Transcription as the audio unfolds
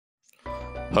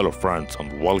Hello friends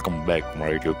and welcome back to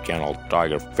my YouTube channel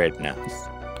Tiger Fitness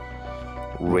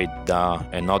with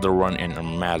another one an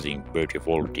amazing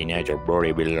beautiful teenager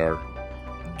bodybuilder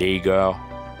Diego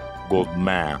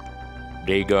Guzman.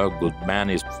 Diego Guzman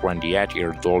is 28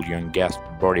 years old, youngest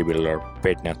bodybuilder,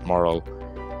 fitness model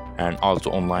and also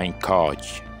online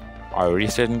coach. I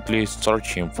recently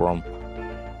searched him from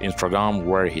Instagram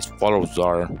where his followers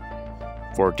are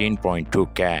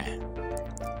 14.2k.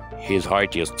 His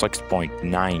height is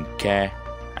 6.9k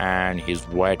and his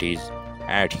weight is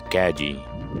 80 kg.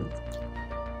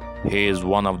 He is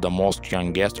one of the most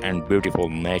youngest and beautiful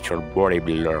natural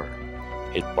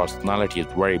bodybuilder. His personality is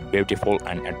very beautiful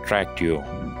and attractive.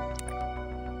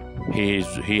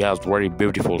 He has very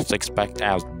beautiful six-pack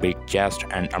abs, big chest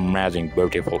and amazing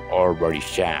beautiful overbody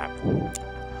shape.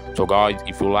 So guys,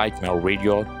 if you like my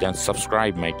video, then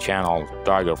subscribe my channel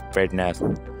Tiger Fitness.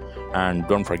 And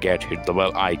don't forget hit the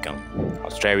bell icon.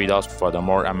 Stay with us for the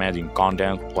more amazing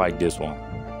content like this one.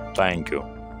 Thank you.